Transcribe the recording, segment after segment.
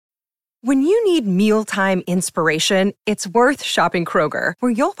When you need mealtime inspiration, it's worth shopping Kroger,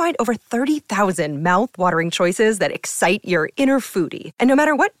 where you'll find over 30,000 mouth-watering choices that excite your inner foodie. And no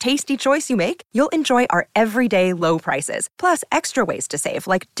matter what tasty choice you make, you'll enjoy our everyday low prices, plus extra ways to save,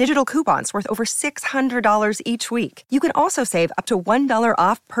 like digital coupons worth over $600 each week. You can also save up to $1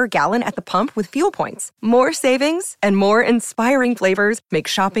 off per gallon at the pump with fuel points. More savings and more inspiring flavors make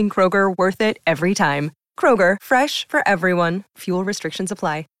shopping Kroger worth it every time. Kroger, fresh for everyone. Fuel restrictions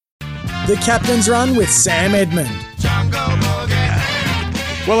apply. The Captain's Run with Sam Edmund.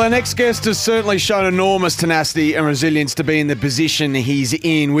 Well, our next guest has certainly shown enormous tenacity and resilience to be in the position he's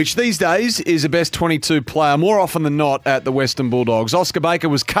in, which these days is a best 22 player, more often than not, at the Western Bulldogs. Oskar Baker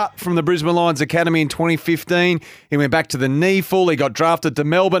was cut from the Brisbane Lions Academy in 2015. He went back to the knee full. He got drafted to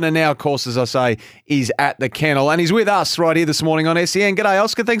Melbourne, and now, of course, as I say, he's at the kennel. And he's with us right here this morning on SEN. G'day,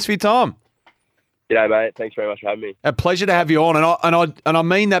 Oskar. Thanks for your time. G'day, mate. Thanks very much for having me. A pleasure to have you on, and I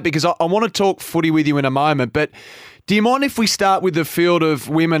mean that because I want to talk footy with you in a moment. But do you mind if we start with the field of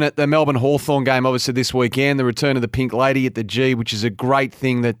women at the Melbourne Hawthorn game, obviously this weekend, the return of the Pink Lady at the G, which is a great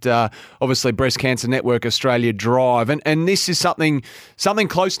thing that obviously Breast Cancer Network Australia drive, and this is something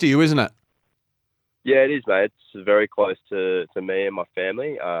close to you, isn't it? Yeah, it is, mate. It's very close to me and my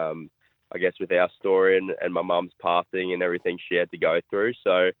family. I guess with our story and my mum's passing and everything she had to go through.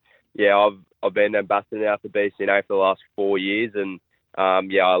 So yeah, I've been ambassador now for BCNA for the last 4 years, and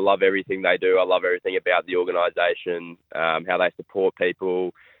I love everything they do. I love everything about the organisation, how they support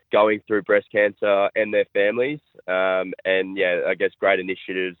people going through breast cancer and their families, and yeah, I guess great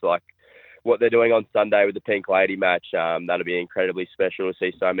initiatives like what they're doing on Sunday with the Pink Lady match. That'll be incredibly special to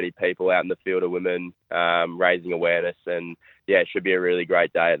see so many people out in the field of women raising awareness, and yeah, it should be a really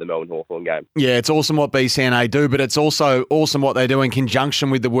great day at the Melbourne Hawthorn game. Yeah, it's awesome what BCNA do, but it's also awesome what they do in conjunction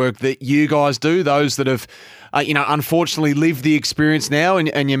with the work that you guys do, those that have, unfortunately lived the experience now,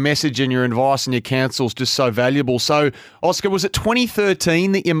 and your message and your advice and your counsel is just so valuable. So, Oskar, was it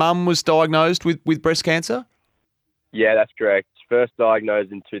 2013 that your mum was diagnosed with breast cancer? Yeah, that's correct. First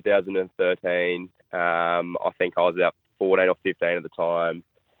diagnosed in 2013. I think I was about 14 or 15 at the time.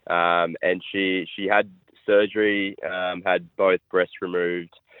 And she had surgery, had both breasts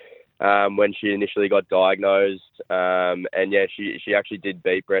removed when she initially got diagnosed. And yeah, she actually did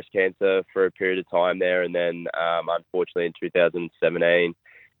beat breast cancer for a period of time there. And then unfortunately in 2017,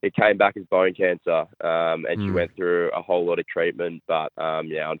 it came back as bone cancer, and she went through a whole lot of treatment, but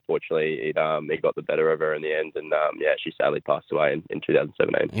unfortunately, it got the better of her in the end, and she sadly passed away in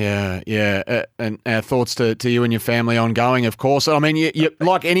 2017. Yeah, and our thoughts to you and your family ongoing, of course. I mean, you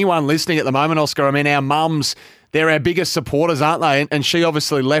like anyone listening at the moment, Oskar. I mean, our mums, they're our biggest supporters, aren't they? And she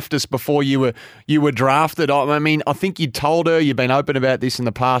obviously left us before you were drafted. I mean, I think you told her, you've been open about this in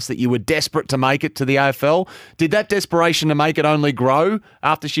the past, that you were desperate to make it to the AFL. Did that desperation to make it only grow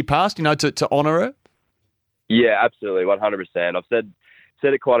after she passed, to honour her? Yeah, absolutely, 100%. I've said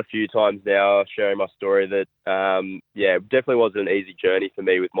it quite a few times now, sharing my story, that, it definitely wasn't an easy journey for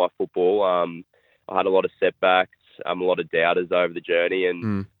me with my football. I had a lot of setbacks, a lot of doubters over the journey,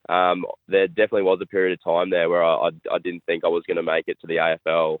 and there definitely was a period of time there where I didn't think I was going to make it to the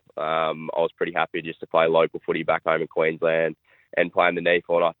AFL. I was pretty happy just to play local footy back home in Queensland and playing the knee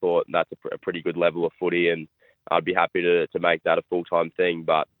full, and I thought that's a pretty good level of footy, and I'd be happy to make that a full-time thing.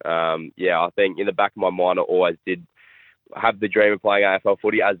 But, I think in the back of my mind, I always did have the dream of playing AFL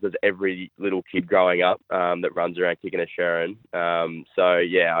footy, as does every little kid growing up that runs around kicking a Sharon. To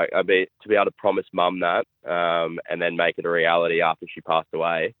be able to promise mum that and then make it a reality after she passed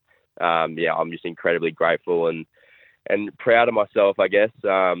away, I'm just incredibly grateful and proud of myself, I guess,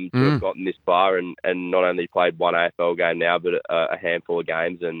 to have gotten this far and not only played one AFL game now, but a handful of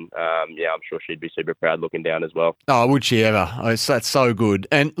games. And, I'm sure she'd be super proud looking down as well. Oh, would she ever? That's so good.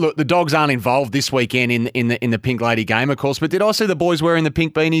 And look, the Dogs aren't involved this weekend in the Pink Lady game, of course, but did I see the boys wearing the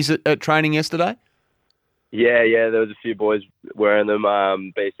pink beanies at training yesterday? Yeah, there was a few boys wearing them.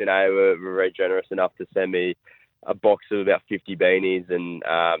 BCNA were very generous enough to send me a box of about 50 beanies, and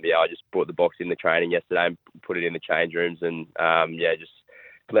I just brought the box in the training yesterday and put it in the change rooms, and just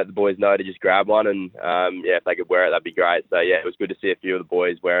let the boys know to just grab one, and if they could wear it, that'd be great. So it was good to see a few of the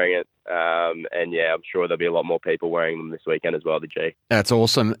boys wearing it, and I'm sure there'll be a lot more people wearing them this weekend as well, the G. That's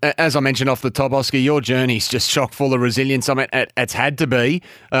awesome. As I mentioned off the top, Oskar, your journey's just chock full of resilience. I mean, it's had to be.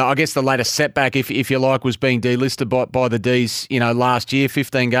 I guess the latest setback, if you like, was being delisted by the Ds, last year,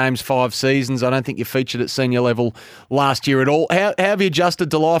 15 games, 5 seasons. I don't think you featured at senior level last year at all. How have you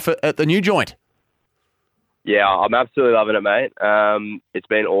adjusted to life at the new joint? Yeah, I'm absolutely loving it, mate. It's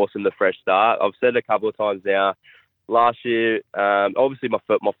been awesome, the fresh start. I've said it a couple of times now. Last year, obviously my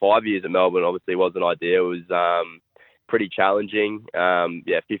 5 years at Melbourne obviously wasn't ideal. It was pretty challenging.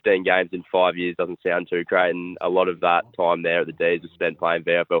 15 games in 5 years doesn't sound too great, and a lot of that time there at the D's was spent playing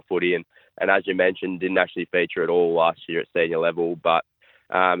VFL footy, and as you mentioned, didn't actually feature at all last year at senior level, but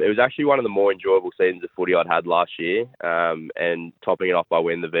it was actually one of the more enjoyable seasons of footy I'd had last year, and topping it off by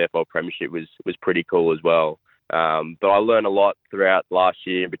winning the VFL Premiership was pretty cool as well. But I learned a lot throughout last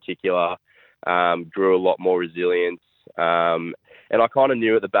year in particular, grew a lot more resilience, and I kind of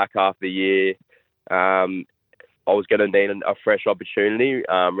knew at the back half of the year I was going to need a fresh opportunity,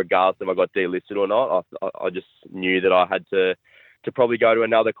 regardless if I got delisted or not. I just knew that I had to probably go to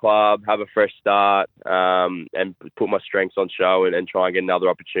another club, have a fresh start, and put my strengths on show and try and get another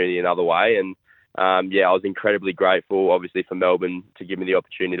opportunity another way. And I was incredibly grateful, obviously, for Melbourne to give me the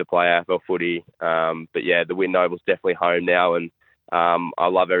opportunity to play AFL footy. But yeah, the Win Oval's definitely home now, and I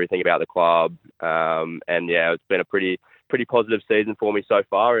love everything about the club. And yeah, it's been a pretty positive season for me so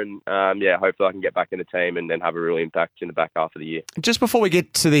far, and hopefully I can get back in the team and then have a real impact in the back half of the year. Just before we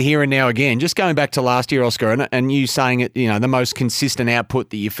get to the here and now again, just going back to last year, Oskar, and you saying it, the most consistent output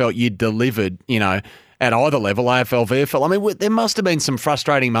that you felt you'd delivered, at either level, AFL, VFL. I mean, there must have been some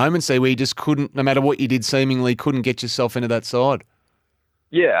frustrating moments there where you just couldn't, no matter what you did, seemingly couldn't get yourself into that side.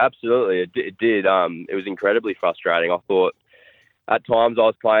 Yeah, absolutely. It did. It was incredibly frustrating. I thought at times I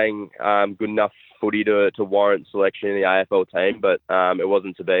was playing good enough footy to warrant selection in the AFL team, but it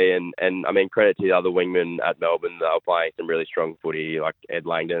wasn't to be. And I mean, credit to the other wingmen at Melbourne. They were playing some really strong footy, like Ed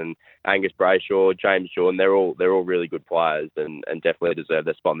Langdon, Angus Brayshaw, James Jordan. They're all really good players and definitely deserve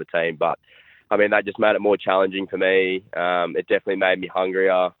their spot in the team. But I mean, that just made it more challenging for me. It definitely made me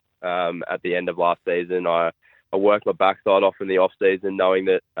hungrier. At the end of last season, I worked my backside off in the off season, knowing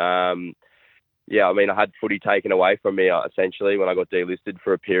that. I had footy taken away from me essentially when I got delisted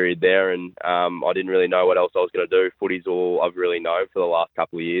for a period there, and I didn't really know what else I was going to do. Footy's all I've really known for the last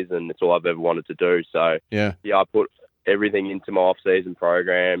couple of years, and it's all I've ever wanted to do. So I put everything into my off-season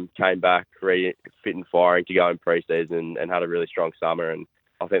program, came back fit and firing to go in pre-season, and had a really strong summer. And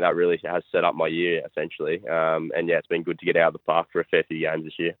I think that really has set up my year, essentially. It's been good to get out of the park for a fair few games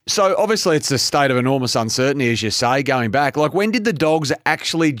this year. So, obviously, it's a state of enormous uncertainty, as you say, going back. Like, when did the Dogs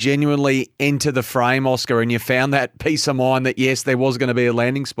actually genuinely enter the frame, Oskar, and you found that peace of mind that, yes, there was going to be a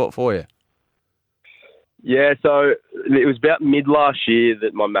landing spot for you? Yeah, so it was about mid last year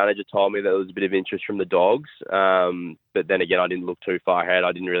that my manager told me that there was a bit of interest from the Dogs. But then again, I didn't look too far ahead.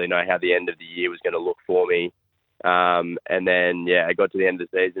 I didn't really know how the end of the year was going to look for me. I got to the end of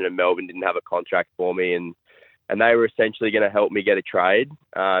the season and Melbourne didn't have a contract for me, and they were essentially going to help me get a trade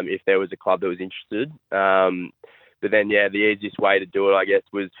if there was a club that was interested. But then, the easiest way to do it, I guess,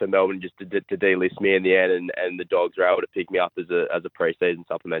 was for Melbourne just to delist me in the end, and the Dogs were able to pick me up as a pre-season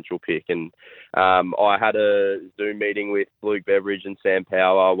supplemental pick. And I had a Zoom meeting with Luke Beveridge and Sam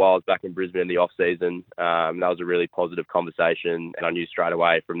Power while I was back in Brisbane in the off-season. That was a really positive conversation, and I knew straight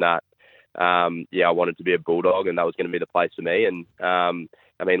away from that I wanted to be a Bulldog, and that was going to be the place for me. And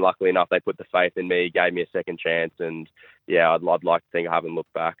luckily enough, they put the faith in me, gave me a second chance, and I'd like to think I haven't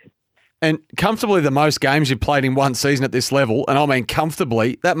looked back. And comfortably the most games you've played in one season at this level, and I mean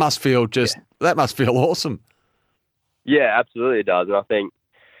comfortably, that must feel awesome. Yeah, absolutely it does. And I think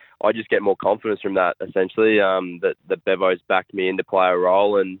I just get more confidence from that, essentially, that Bevo's backed me in to play a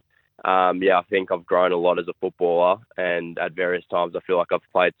role. And I think I've grown a lot as a footballer, and at various times I feel like I've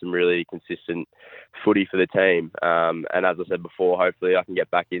played some really consistent footy for the team. And as I said before, hopefully I can get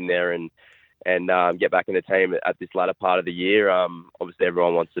back in there and get back in the team at this latter part of the year. Obviously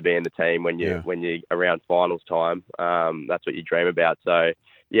everyone wants to be in the team when you're around finals time. That's what you dream about. So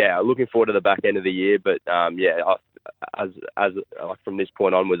looking forward to the back end of the year. But from this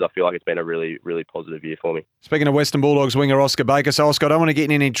point onwards, I feel like it's been a really, really positive year for me. Speaking of Western Bulldogs winger Oskar Baker, so Oskar, I don't want to get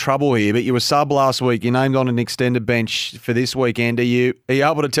in any trouble here, but you were sub last week. You're named on an extended bench for this weekend. Are you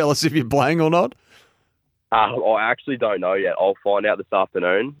able to tell us if you're playing or not? I actually don't know yet. I'll find out this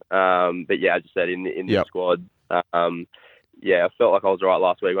afternoon. But as you said, in the squad, I felt like I was all right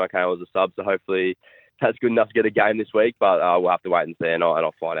last week when I came as a sub. So hopefully that's good enough to get a game this week. But we'll have to wait and see, and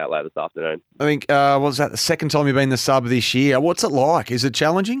I'll find out later this afternoon. I think was that the second time you've been the sub this year? What's it like? Is it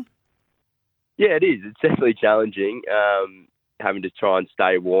challenging? Yeah, it is. It's definitely challenging. Having to try and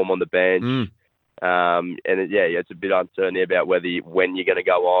stay warm on the bench. It's a bit uncertainty about when you're going to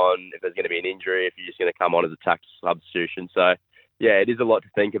go on, if there's going to be an injury, if you're just going to come on as a tax substitution. So, it is a lot to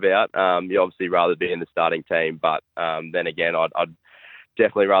think about. You obviously rather be in the starting team, but then again, I'd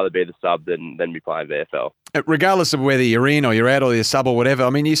definitely rather be the sub than be playing VFL. Regardless of whether you're in or you're out or you're sub or whatever, I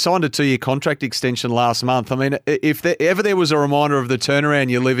mean, you signed a 2-year contract extension last month. I mean, if ever there was a reminder of the turnaround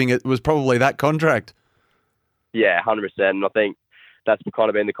you're living, it was probably that contract. Yeah, 100%. And I think that's kind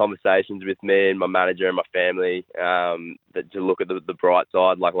of been the conversations with me and my manager and my family, that to look at the bright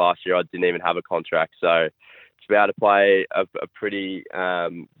side. Like last year, I didn't even have a contract. So to be able to play a pretty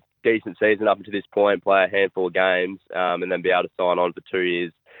decent season up until this point, play a handful of games, and then be able to sign on for 2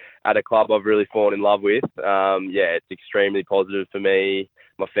 years at a club I've really fallen in love with. It's extremely positive for me,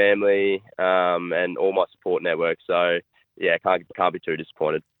 my family, and all my support network. So, yeah, can't be too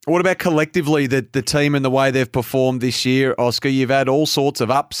disappointed. What about collectively, the team and the way they've performed this year, Oscar? You've had all sorts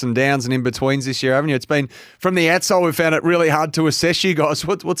of ups and downs and in-betweens this year, haven't you? It's been, from the outside, we've found it really hard to assess you guys.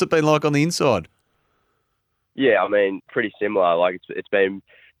 What's it been like on the inside? Yeah, I mean, pretty similar. Like, it's been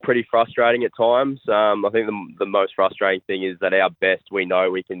pretty frustrating at times. I think the most frustrating thing is that our best, we know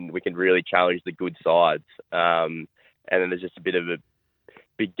we can really challenge the good sides. And then there's just a bit of a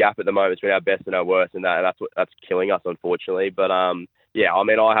big gap at the moment between our best and our worst, and that's killing us, unfortunately. But yeah, I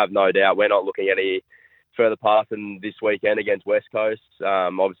mean, I have no doubt we're not looking any further past than this weekend against West Coast.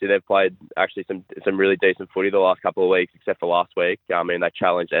 Obviously, they've played actually some really decent footy the last couple of weeks, except for last week. I mean, they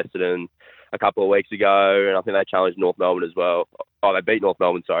challenged Essendon a couple of weeks ago, and I think they challenged North Melbourne as well. Oh, they beat North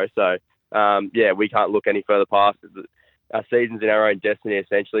Melbourne, sorry. So, yeah, we can't look any further past. Our season's in our own destiny,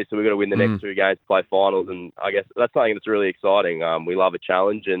 essentially, so we've got to win the next 2 games to play finals, and I guess that's something that's really exciting. We love a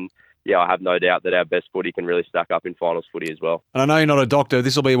challenge, and yeah, I have no doubt that our best footy can really stack up in finals footy as well. And I know you're not a doctor.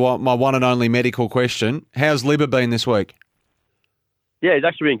 This will be my one and only medical question. How's Libba been this week? Yeah, he's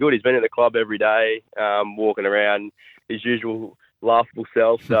actually been good. He's been at the club every day, walking around his usual laughable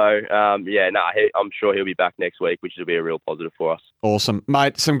self. So, I'm sure he'll be back next week, which will be a real positive for us. Awesome.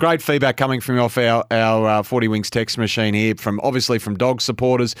 Mate, some great feedback coming from off our 40 Wings text machine here, obviously from Dog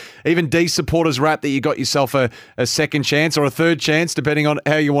supporters, even D supporters rap that you got yourself a second chance or a third chance, depending on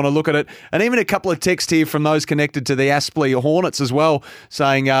how you want to look at it. And even a couple of texts here from those connected to the Aspley Hornets as well,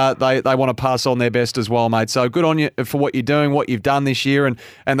 saying they want to pass on their best as well, mate. So good on you for what you're doing, what you've done this year, and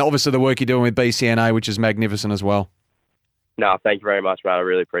obviously the work you're doing with BCNA, which is magnificent as well. No, thank you very much, mate. I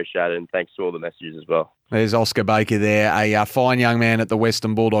really appreciate it, and thanks for all the messages as well. There's Oskar Baker there, a fine young man at the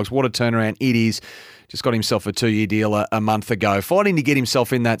Western Bulldogs. What a turnaround it is. Just got himself a 2-year deal a month ago. Fighting to get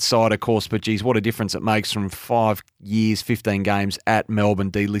himself in that side, of course, but geez, what a difference it makes from 5 years, 15 games at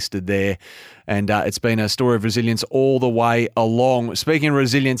Melbourne, delisted there. And it's been a story of resilience all the way along. Speaking of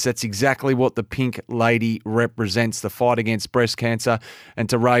resilience, that's exactly what the Pink Lady represents, the fight against breast cancer and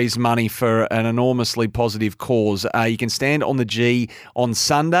to raise money for an enormously positive cause. You can stand on the G on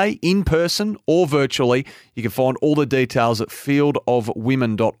Sunday, in person or virtually. You can find all the details at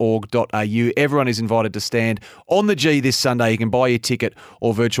fieldofwomen.org.au. Everyone is invited to stand on the G this Sunday. You can buy your ticket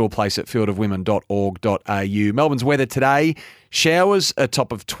or virtual place at fieldofwomen.org.au. Melbourne's weather today, showers, a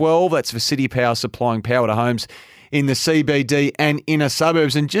top of 12. That's for City Power supplying power to homes in the CBD and inner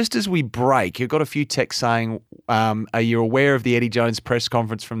suburbs. And just as we break, you've got a few texts saying, are you aware of the Eddie Jones press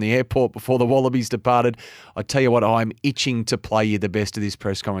conference from the airport before the Wallabies departed? I tell you what, I'm itching to play you the best of this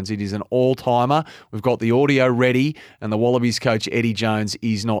press conference. It is an all-timer. We've got the audio ready, and the Wallabies coach, Eddie Jones,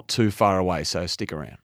 is not too far away, so stick around.